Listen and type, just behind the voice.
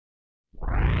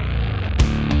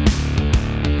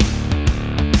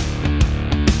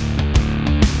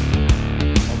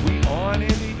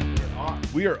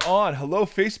We are on. Hello,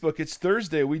 Facebook. It's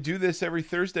Thursday. We do this every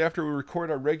Thursday after we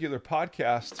record our regular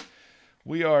podcast.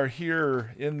 We are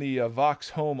here in the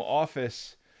Vox home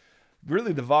office,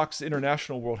 really the Vox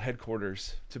International World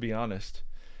Headquarters, to be honest.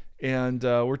 And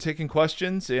we're taking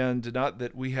questions, and not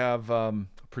that we have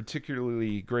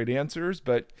particularly great answers,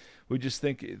 but we just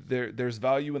think there's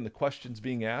value in the questions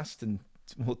being asked, and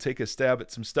we'll take a stab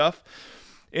at some stuff.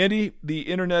 Andy, the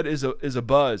internet is a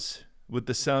buzz with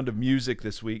the sound of music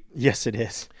this week. Yes, it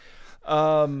is.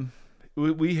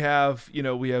 We have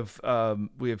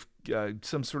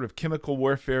some sort of chemical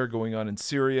warfare going on in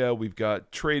Syria. We've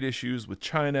got trade issues with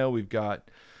China. We've got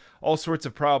all sorts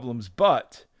of problems.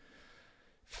 But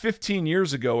 15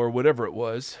 years ago, or whatever it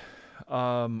was,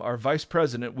 our vice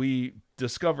president, we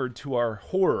discovered to our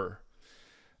horror,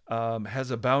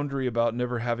 has a boundary about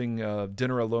never having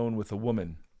dinner alone with a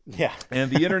woman. Yeah.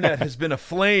 And the internet has been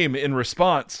aflame in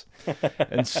response.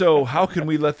 And so how can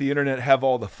we let the internet have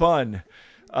all the fun?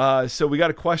 So we got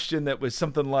a question that was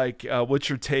something like, what's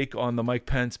your take on the Mike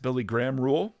Pence, Billy Graham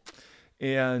rule?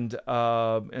 And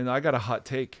I got a hot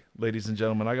take, ladies and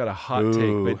gentlemen. I got a hot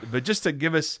take. But just to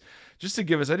give us,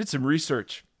 I did some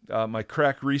research, my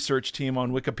crack research team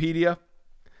on Wikipedia.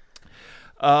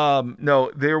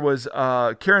 No, there was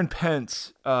Karen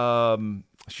Pence.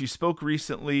 She spoke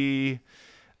recently.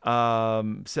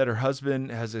 Said her husband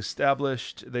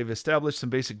they've established some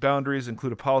basic boundaries,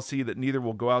 include a policy that neither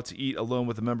will go out to eat alone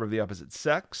with a member of the opposite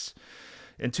sex.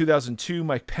 In 2002,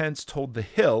 Mike Pence told The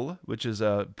Hill, which is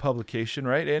a publication,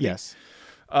 right, Andy? Yes.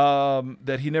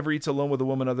 That he never eats alone with a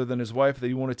woman other than his wife, that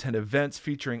he won't attend events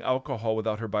featuring alcohol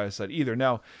without her by his side either.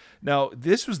 Now,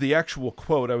 this was the actual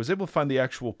quote. I was able to find the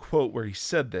actual quote where he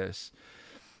said this.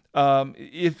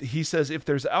 If he says, if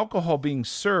there's alcohol being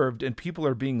served and people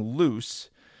are being loose,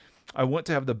 I want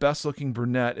to have the best looking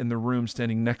brunette in the room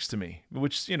standing next to me,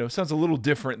 which, sounds a little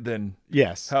different than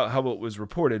how it was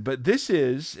reported. But this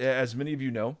is, as many of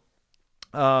you know,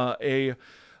 a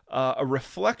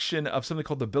reflection of something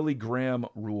called the Billy Graham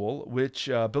rule, which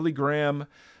Billy Graham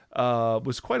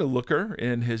was quite a looker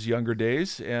in his younger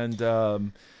days. And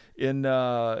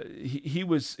he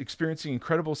was experiencing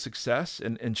incredible success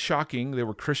and shocking. There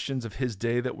were Christians of his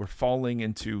day that were falling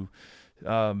into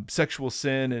sexual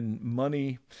sin and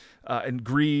money and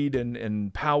greed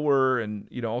and power and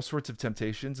all sorts of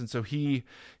temptations. And so he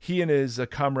and his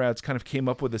comrades kind of came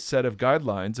up with a set of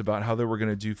guidelines about how they were going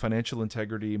to do financial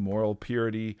integrity, moral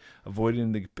purity,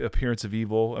 avoiding the appearance of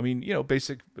evil. I mean,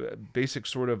 basic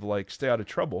sort of like stay out of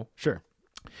trouble. Sure.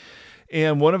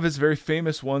 And one of his very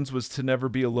famous ones was to never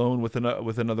be alone with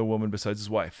another woman besides his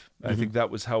wife. Mm-hmm. I think that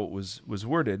was how it was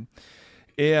worded.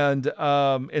 And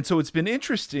so it's been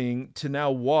interesting to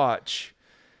now watch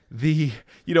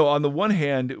on the one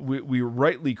hand, we're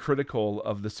rightly critical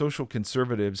of the social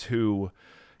conservatives who,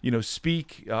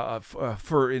 speak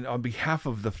on behalf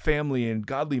of the family and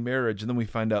godly marriage, and then we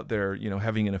find out they're,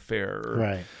 having an affair or,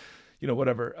 right.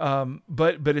 Whatever.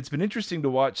 But it's been interesting to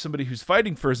watch somebody who's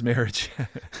fighting for his marriage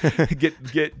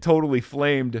get totally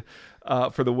flamed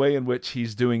for the way in which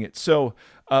he's doing it. So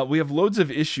we have loads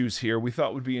of issues here. We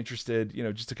thought would be interested,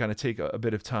 just to kind of take a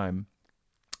bit of time.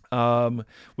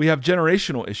 We have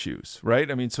generational issues, right?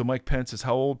 I mean, so Mike Pence is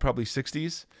how old? Probably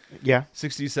 60s? Yeah.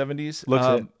 60s, 70s?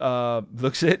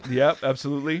 Looks it. Yep,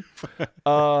 absolutely.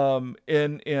 And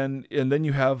then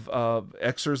you have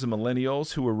Xers and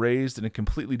millennials who were raised in a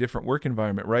completely different work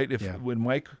environment, right? When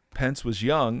Mike Pence was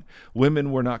young,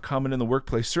 women were not common in the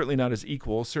workplace, certainly not as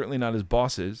equals, certainly not as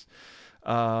bosses.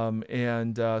 So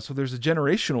there's a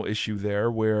generational issue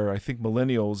there where I think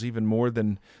millennials, even more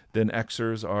than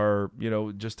Xers, are,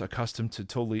 just accustomed to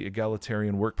totally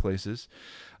egalitarian workplaces.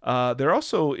 There are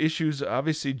also issues,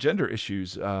 obviously gender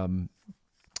issues,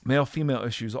 male-female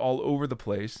issues all over the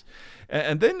place.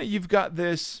 And then you've got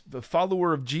the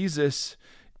follower of Jesus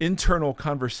internal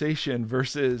conversation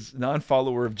versus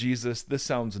non-follower of Jesus. This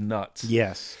sounds nuts.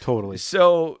 Yes, totally.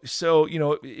 So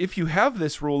if you have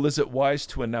this rule, is it wise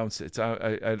to announce it?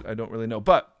 I don't really know.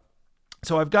 But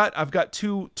so I've got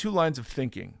two lines of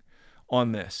thinking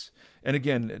on this. And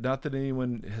again, not that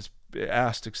anyone has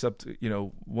asked except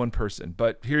one person,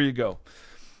 but here you go.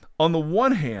 On the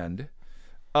one hand,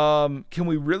 can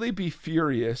we really be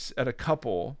furious at a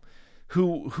couple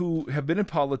who have been in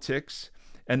politics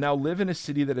and now live in a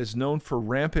city that is known for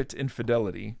rampant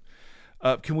infidelity?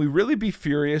 Can we really be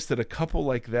furious that a couple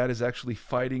like that is actually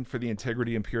fighting for the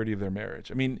integrity and purity of their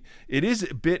marriage? I mean, it is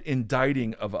a bit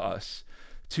indicting of us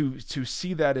to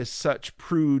see that as such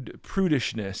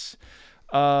prudishness.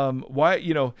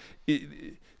 Why,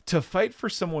 to fight for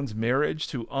someone's marriage,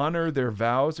 to honor their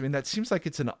vows, I mean, that seems like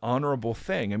it's an honorable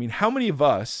thing. I mean, how many of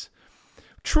us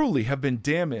truly have been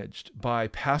damaged by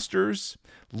pastors,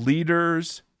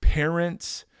 leaders,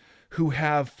 parents who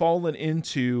have fallen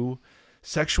into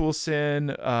sexual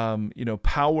sin,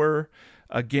 power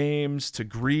games, to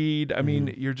greed. I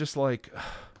mean, you're just like,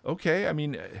 okay. I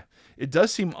mean, it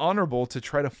does seem honorable to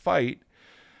try to fight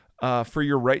for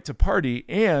your right to party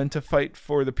and to fight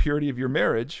for the purity of your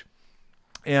marriage.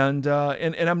 And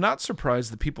I'm not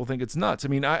surprised that people think it's nuts. I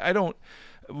mean, I don't.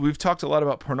 We've talked a lot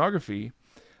about pornography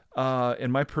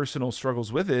and my personal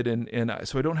struggles with it,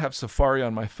 so I don't have Safari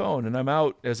on my phone. And I'm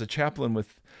out as a chaplain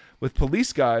with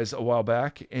police guys a while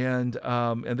back, and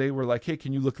they were like, "Hey,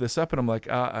 can you look this up?" And I'm like,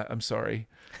 "I'm sorry,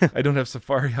 I don't have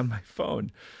Safari on my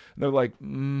phone." And they're like,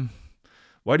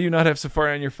 "Why do you not have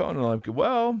Safari on your phone?" And I'm like,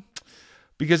 "Well,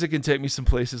 because it can take me some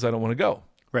places I don't want to go."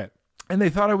 Right. And they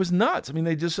thought I was nuts. I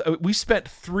mean, we spent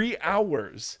 3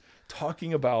 hours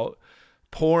talking about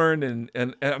porn and I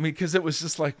mean, because it was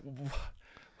just like,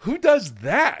 who does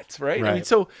that, right? I mean,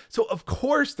 so of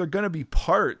course there are going to be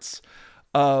parts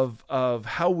of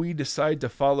how we decide to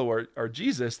follow our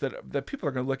Jesus that people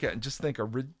are going to look at and just think are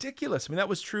ridiculous. I mean, that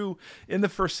was true in the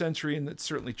first century, and it's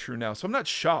certainly true now. So I'm not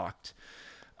shocked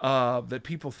that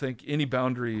people think any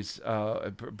boundaries,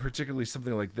 particularly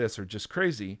something like this, are just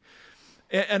crazy.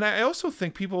 And I also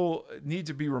think people need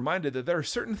to be reminded that there are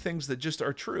certain things that just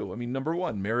are true. I mean, number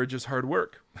one, marriage is hard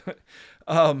work.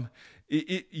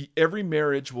 Every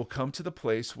marriage will come to the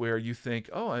place where you think,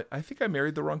 oh, I think I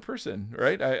married the wrong person,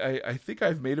 right? I think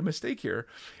I've made a mistake here.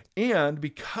 And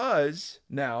because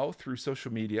now through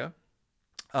social media,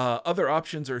 other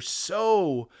options are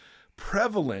so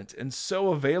prevalent and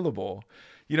so available.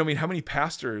 You know, I mean, how many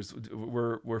pastors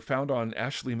were found on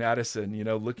Ashley Madison,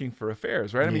 looking for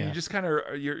affairs, right? I mean, you just kind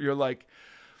of, you're like,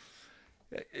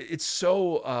 it's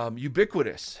so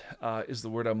ubiquitous is the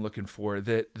word I'm looking for,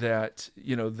 that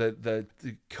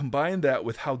combine that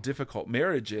with how difficult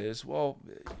marriage is. Well,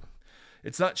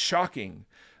 it's not shocking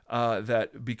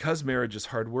that because marriage is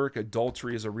hard work,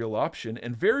 adultery is a real option.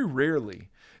 And very rarely,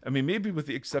 I mean, maybe with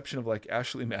the exception of like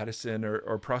Ashley Madison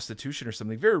or prostitution or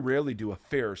something, very rarely do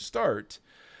affairs start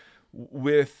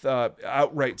with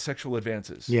outright sexual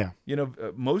advances. Yeah.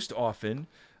 Most often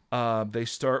they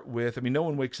start with, I mean, no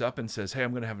one wakes up and says, hey,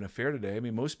 I'm going to have an affair today. I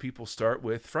mean, most people start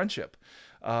with friendship,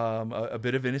 a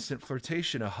bit of innocent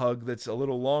flirtation, a hug that's a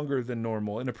little longer than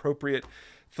normal, inappropriate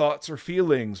thoughts or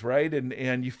feelings, right?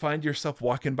 And you find yourself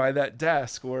walking by that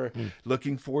desk or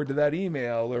looking forward to that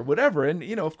email or whatever. And,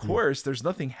 of course, there's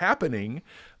nothing happening,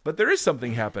 but there is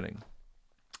something happening.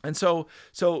 And so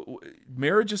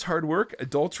marriage is hard work.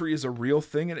 Adultery is a real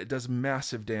thing, and it does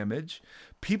massive damage.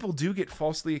 People do get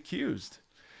falsely accused.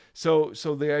 So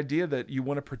the idea that you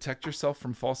want to protect yourself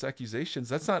from false accusations,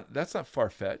 that's not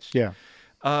far-fetched. Yeah.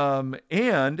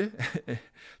 And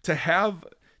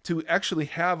to actually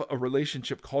have a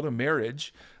relationship called a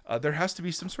marriage, there has to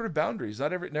be some sort of boundaries.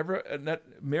 Not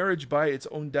marriage by its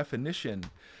own definition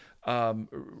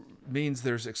means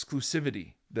there's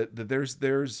exclusivity, that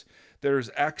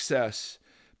there's access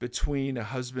between a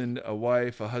husband, a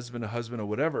wife, a husband, or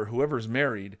whatever, whoever's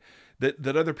married,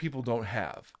 that other people don't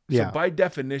have. Yeah. So by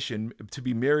definition, to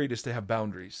be married is to have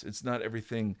boundaries. It's not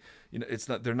everything,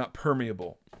 they're not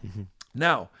permeable. Mm-hmm.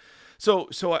 Now, so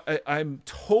I'm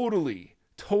totally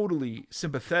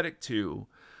sympathetic to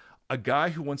a guy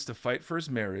who wants to fight for his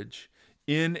marriage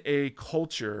in a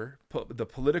culture, the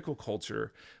political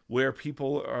culture, where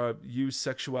people use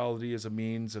sexuality as a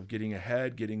means of getting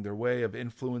ahead, getting their way, of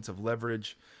influence, of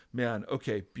leverage. Man,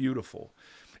 okay, beautiful.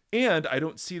 And I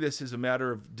don't see this as a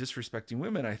matter of disrespecting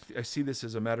women. I see this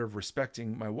as a matter of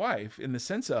respecting my wife, in the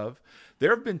sense of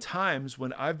there have been times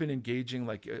when I've been engaging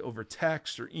like over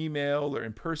text or email or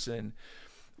in person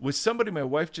with somebody my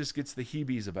wife just gets the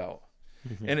heebies about.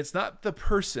 Mm-hmm. And it's not the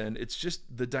person, it's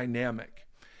just the dynamic.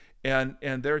 And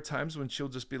there are times when she'll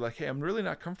just be like, hey, I'm really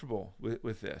not comfortable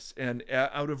with this. And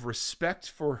out of respect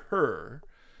for her,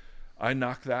 I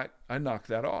knock that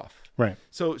off. Right.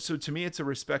 So to me, it's a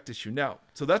respect issue. Now,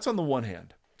 so that's on the one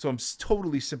hand. So I'm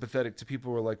totally sympathetic to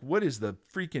people who are like, what is the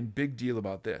freaking big deal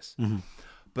about this? Mm-hmm.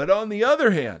 But on the other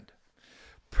hand,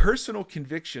 personal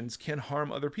convictions can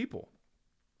harm other people.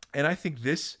 And I think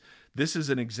this is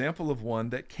an example of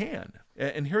one that can.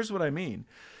 And here's what I mean.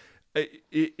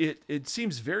 It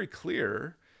seems very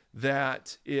clear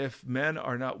that if men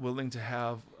are not willing to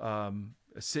have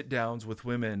sit-downs with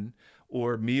women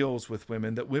or meals with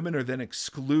women, that women are then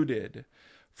excluded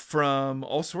from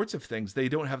all sorts of things. They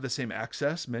don't have the same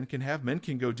access men can have. Men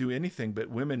can go do anything, but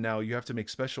women now, you have to make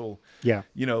special,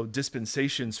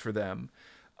 dispensations for them.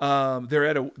 they're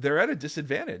at a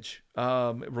disadvantage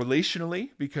relationally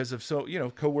because of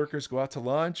coworkers go out to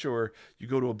lunch or you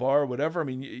go to a bar or whatever. I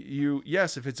mean,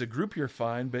 yes, if it's a group, you're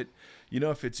fine, but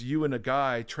if it's you and a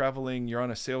guy traveling, you're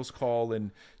on a sales call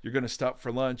and you're going to stop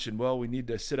for lunch and we need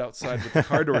to sit outside with the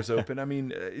car doors open. I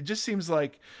mean, it just seems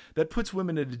like that puts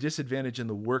women at a disadvantage in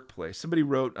the workplace. Somebody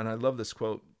wrote, and I love this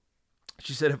quote.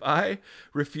 She said, "If I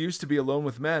refused to be alone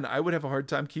with men, I would have a hard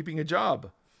time keeping a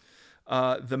job.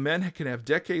 The men can have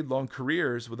decade-long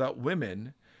careers without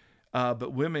women,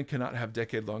 but women cannot have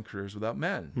decade-long careers without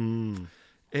men."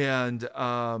 And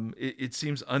it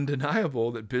seems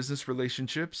undeniable that business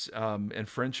relationships and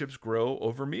friendships grow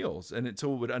over meals. And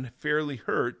so it would unfairly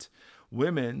hurt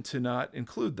women to not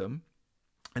include them.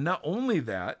 And not only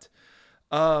that,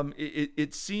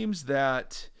 it seems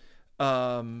that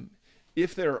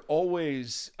if there are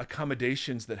always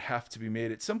accommodations that have to be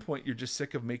made, at some point you're just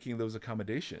sick of making those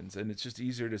accommodations. And it's just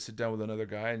easier to sit down with another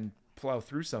guy and plow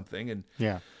through something. And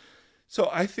so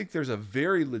I think there's a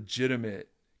very legitimate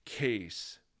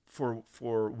case for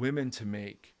women to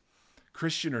make,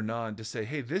 Christian or non, to say,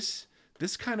 hey, this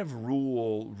kind of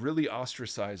rule really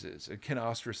ostracizes, it can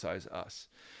ostracize us.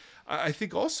 I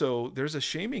think also there's a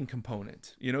shaming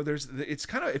component.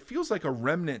 It feels like a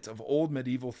remnant of old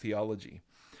medieval theology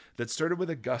that started with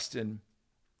Augustine,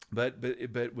 but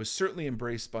was certainly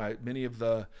embraced by many of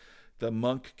the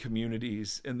monk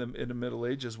communities in the Middle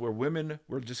Ages, where women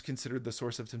were just considered the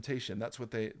source of temptation. That's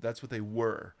what they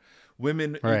were.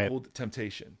 Women equaled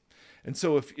temptation. And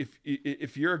so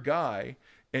if you're a guy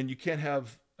and you can't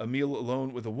have a meal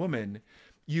alone with a woman,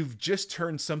 you've just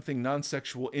turned something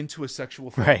non-sexual into a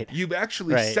sexual thing. Right. You've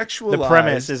actually sexualized. The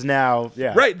premise is now,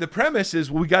 Right. The premise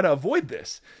is, we got to avoid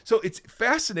this. So it's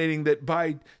fascinating that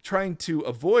by trying to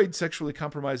avoid sexually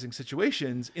compromising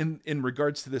situations in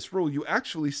regards to this rule, you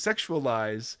actually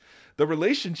sexualize the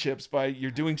relationships by you're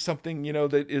doing something,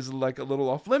 that is like a little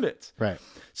off limits. Right.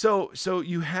 So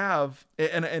you have,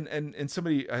 and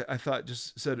somebody I thought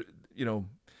just said,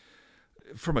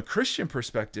 from a Christian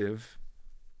perspective,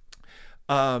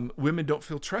 women don't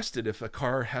feel trusted if a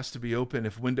car has to be open,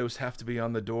 if windows have to be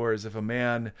on the doors, if a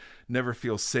man never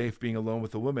feels safe being alone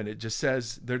with a woman. It just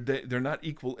says they're not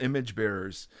equal image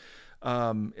bearers.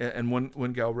 And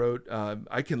one gal wrote,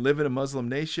 "I can live in a Muslim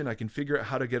nation. I can figure out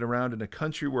how to get around in a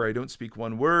country where I don't speak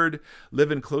one word,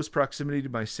 live in close proximity to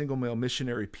my single male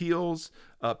missionary peers,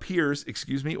 or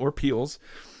peels.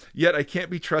 Yet I can't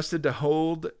be trusted to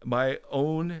hold my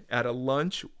own at a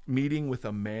lunch meeting with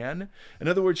a man." In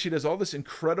other words, she does all this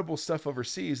incredible stuff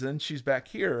overseas, then she's back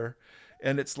here,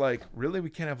 and it's like, really, we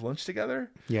can't have lunch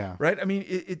together? Yeah. Right? I mean,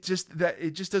 it just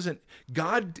doesn't.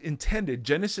 God intended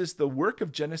the work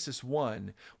of Genesis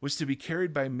 1 was to be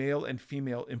carried by male and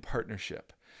female in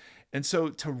partnership. And so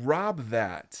to rob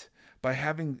that by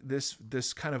having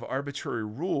this kind of arbitrary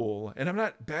rule, and I'm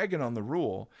not bagging on the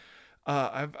rule,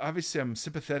 I'm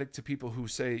sympathetic to people who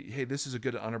say, hey, this is a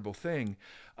good, honorable thing.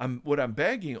 What I'm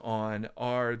bagging on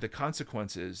are the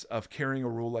consequences of carrying a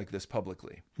rule like this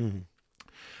publicly. Mm-hmm.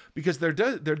 Because there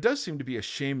does seem to be a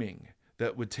shaming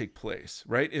that would take place,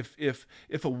 right?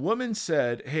 If a woman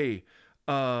said, hey,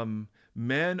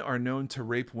 men are known to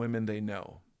rape women they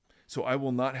know, so I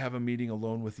will not have a meeting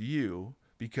alone with you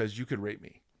because you could rape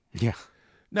me. Yeah.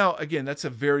 Now, again, that's a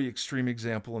very extreme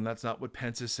example, and that's not what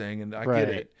Pence is saying, and I get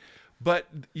it. But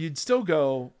you'd still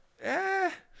go,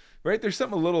 right? There's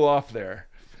something a little off there.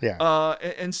 Yeah.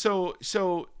 And so,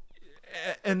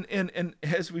 and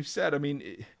as we've said, I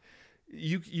mean,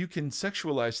 you can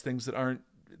sexualize things that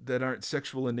aren't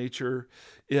sexual in nature.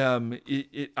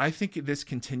 I think this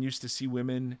continues to see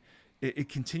women. It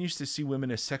continues to see women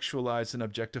as sexualized and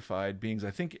objectified beings. I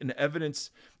think the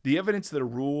evidence that a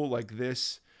rule like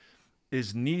this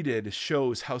is needed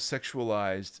shows how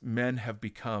sexualized men have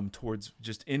become towards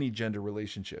just any gender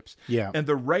relationships. Yeah. And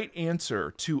the right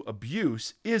answer to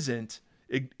abuse isn't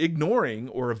ignoring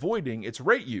or avoiding, it's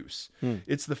right use.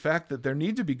 It's the fact that there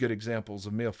need to be good examples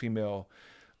of male-female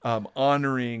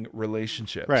honoring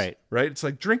relationships. Right. It's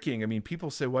like drinking. I mean,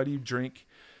 people say, why do you drink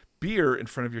beer in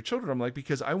front of your children? I'm like,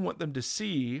 because I want them to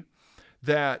see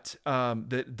that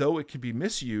though it can be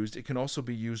misused, it can also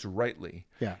be used rightly.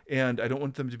 Yeah. And I don't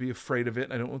want them to be afraid of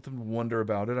it. I don't want them to wonder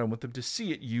about it. I want them to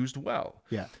see it used well.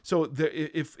 Yeah. So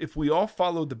if we all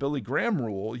followed the Billy Graham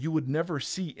rule, you would never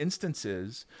see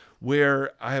instances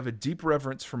where I have a deep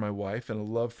reverence for my wife and a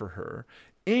love for her,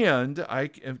 and I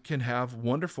can have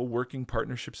wonderful working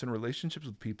partnerships and relationships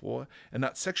with people and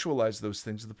not sexualize those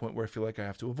things to the point where I feel like I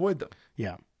have to avoid them.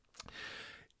 Yeah.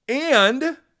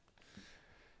 And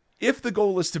if the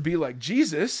goal is to be like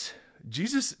Jesus,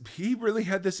 Jesus, he really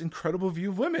had this incredible view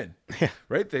of women,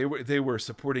 right? They were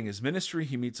supporting his ministry.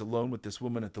 He meets alone with this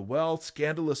woman at the well,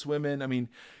 scandalous women. I mean,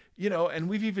 and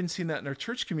we've even seen that in our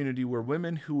church community where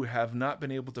women who have not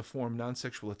been able to form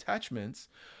non-sexual attachments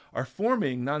are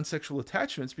forming non-sexual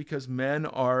attachments because men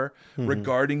are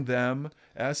regarding them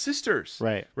as sisters,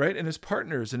 Right. and as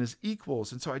partners and as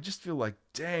equals. And so I just feel like,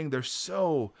 dang, there's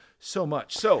so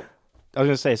much. So I was going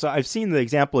to say, so I've seen the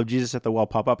example of Jesus at the well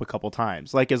pop up a couple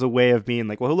times, like as a way of being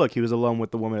like, well, look, he was alone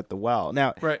with the woman at the well.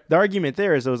 Now, Right. the argument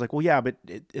there is, I was like, well, yeah, but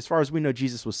as far as we know,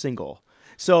 Jesus was single.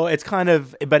 So it's kind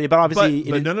of, but obviously,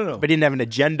 But no. But he didn't have an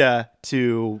agenda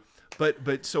to.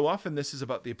 But so often this is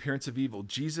about the appearance of evil.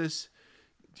 Jesus,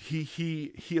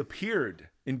 he appeared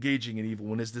engaging in evil.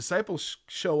 When his disciples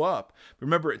show up,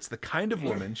 remember, it's the kind of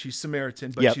woman, she's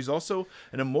Samaritan, but Yep. she's also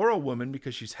an immoral woman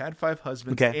because she's had 5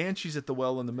 husbands, Okay. and she's at the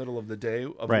well in the middle of the day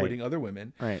avoiding other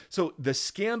women. Right. So the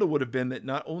scandal would have been that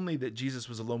not only that Jesus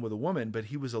was alone with a woman, but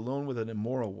he was alone with an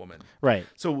immoral woman. Right.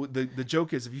 So the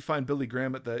joke is, if you find Billy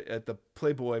Graham at the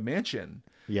Playboy Mansion,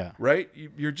 Yeah. right,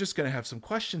 you're just going to have some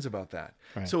questions about that.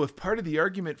 Right. So if part of the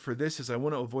argument for this is I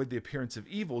want to avoid the appearance of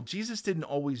evil, Jesus didn't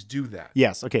always do that.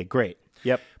 Yes. Okay. Great.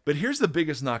 Yep. But here's the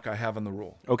biggest knock I have on the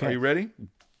rule. Okay. Are you ready?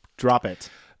 Drop it.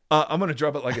 I'm going to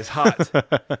drop it like it's hot.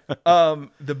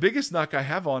 The biggest knock I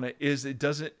have on it is it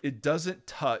doesn't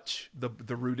touch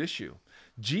the root issue.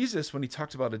 Jesus, when he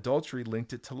talked about adultery,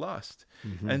 linked it to lust.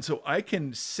 And so I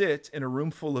can sit in a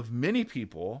room full of many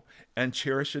people and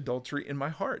cherish adultery in my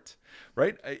heart,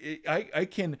 right? I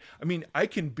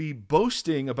can be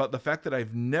boasting about the fact that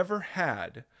I've never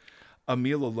had a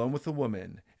meal alone with a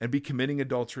woman and be committing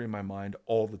adultery in my mind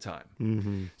all the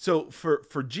time. So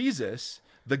for Jesus,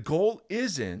 the goal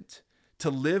isn't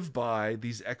to live by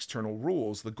these external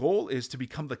rules. The goal is to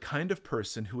become the kind of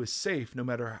person who is safe no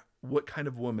matter what kind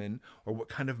of woman or what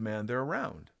kind of man they're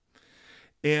around.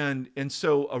 And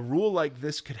so a rule like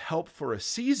this could help for a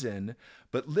season,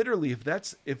 but literally if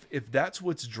that's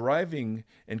what's driving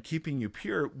and keeping you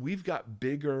pure, we've got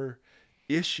bigger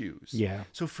issues. Yeah.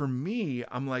 So for me,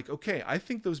 I'm like, okay, I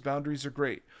think those boundaries are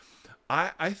great.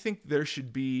 I think there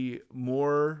should be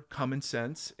more common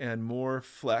sense and more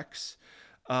flex,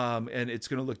 and it's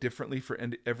going to look differently for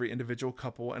every individual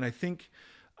couple. And I think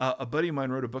a buddy of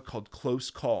mine wrote a book called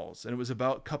Close Calls, and it was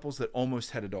about couples that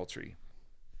almost had adultery,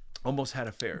 almost had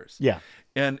affairs. Yeah.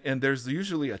 And there's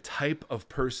usually a type of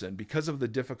person because of the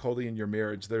difficulty in your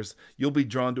marriage. You'll be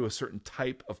drawn to a certain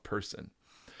type of person.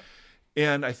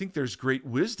 And I think there's great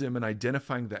wisdom in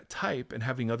identifying that type and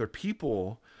having other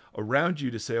people around you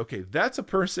to say, okay, that's a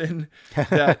person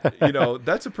that,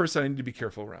 that's a person I need to be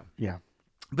careful around. Yeah.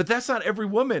 But that's not every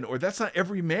woman or that's not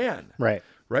every man. Right.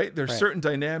 Right. There's certain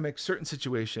dynamics, certain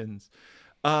situations.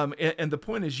 And the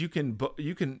point is you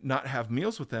can not have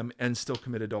meals with them and still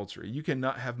commit adultery. You can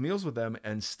not have meals with them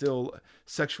and still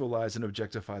sexualize and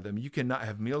objectify them. You cannot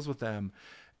have meals with them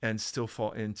and still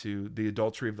fall into the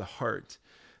adultery of the heart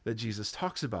that Jesus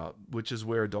talks about, which is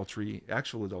where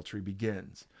actual adultery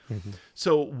begins.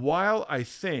 So while I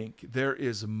think there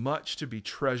is much to be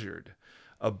treasured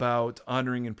about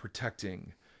honoring and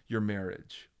protecting your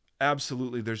marriage,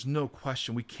 absolutely, there's no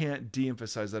question. We can't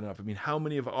de-emphasize that enough. I mean, how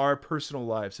many of our personal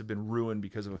lives have been ruined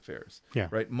because of affairs? Yeah.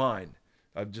 Right? Mine.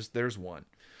 There's one.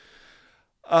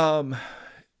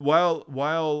 While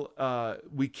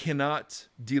we cannot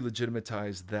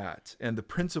delegitimize that and the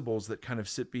principles that kind of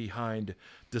sit behind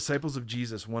disciples of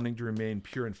Jesus wanting to remain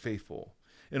pure and faithful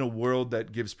in a world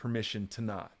that gives permission to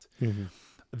not,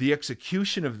 the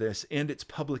execution of this and its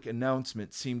public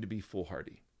announcement seem to be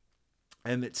foolhardy,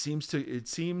 and it seems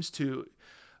to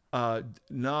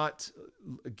not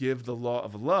give the law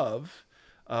of love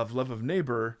of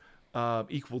neighbor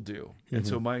equal due. And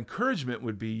so my encouragement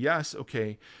would be, yes,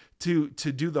 okay, to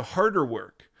do the harder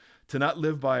work, to not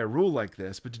live by a rule like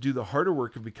this, but to do the harder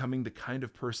work of becoming the kind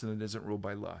of person that isn't ruled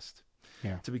by lust,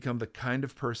 to become the kind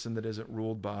of person that isn't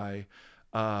ruled by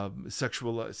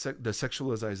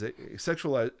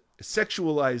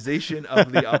sexualization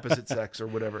of the opposite sex or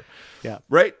whatever. Yeah.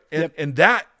 Right. And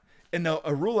now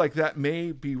a rule like that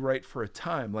may be right for a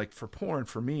time, like for porn.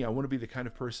 For me, I want to be the kind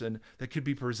of person that could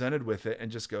be presented with it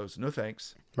and just goes, no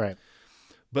thanks. Right.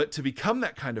 But to become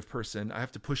that kind of person, I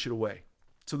have to push it away.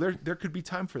 So there could be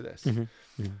time for this.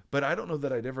 But I don't know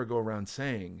that I'd ever go around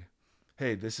saying,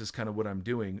 hey, this is kind of what I'm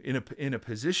doing in a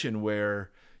position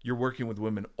where you're working with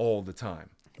women all the time.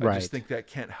 I just think that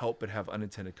can't help but have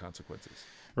unintended consequences.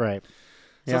 Right.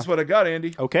 So that's what I got,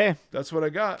 Andy. Okay. That's what I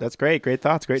got. That's great. Great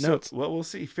thoughts. Great notes. Well, we'll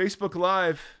see. Facebook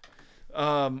Live.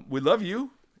 We love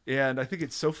you. And I think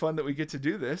it's so fun that we get to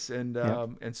do this. And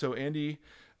so Andy,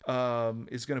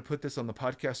 is going to put this on the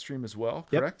podcast stream as well,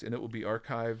 Yep. correct? And it will be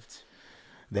archived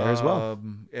There as well.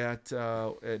 at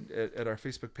our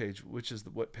Facebook page, which is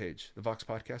what page? The Vox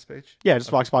Podcast page? Yeah,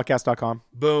 just voxpodcast.com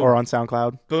Boom. or on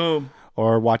SoundCloud Boom.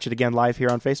 or watch it again live here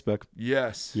on Facebook.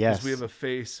 Yes. Yes. 'Cause we have a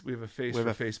face. We have a face We for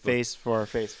have a Facebook. face for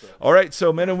Facebook. All right.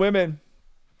 So men and women,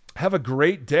 have a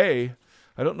great day.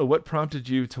 I don't know what prompted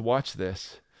you to watch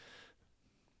this,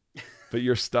 but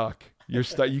you're stuck. You're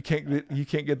stuck. You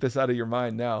can't get this out of your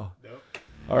mind now. Nope.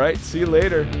 All right. See you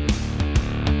later.